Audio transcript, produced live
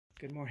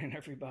Good morning,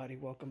 everybody.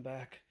 Welcome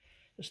back.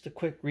 Just a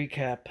quick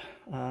recap.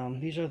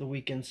 These are the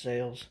weekend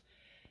sales.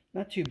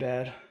 Not too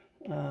bad.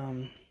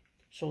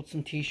 Sold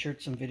some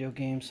t-shirts, some video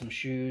games, some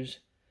shoes.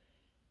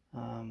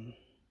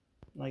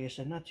 Like I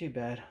said, not too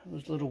bad. I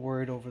was a little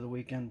worried over the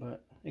weekend,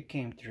 but it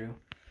came through.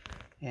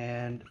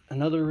 And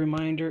another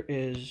reminder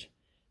is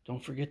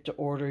don't forget to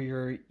order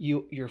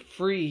your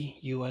free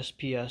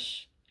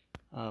USPS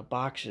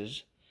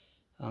boxes.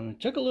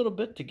 It took a little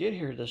bit to get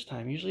here this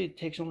time. Usually it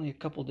takes only a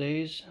couple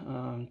days.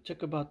 It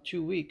took about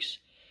 2 weeks.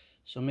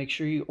 So make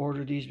sure you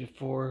order these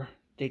before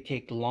they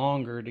take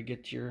longer to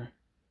get to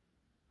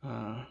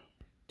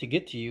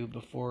you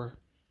before,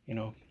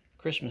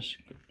 Christmas.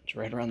 It's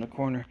right around the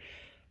corner.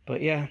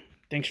 But yeah,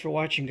 thanks for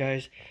watching,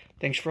 guys.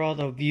 Thanks for all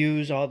the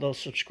views, all those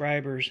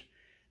subscribers.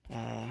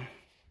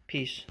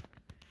 Peace.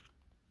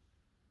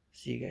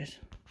 See you guys.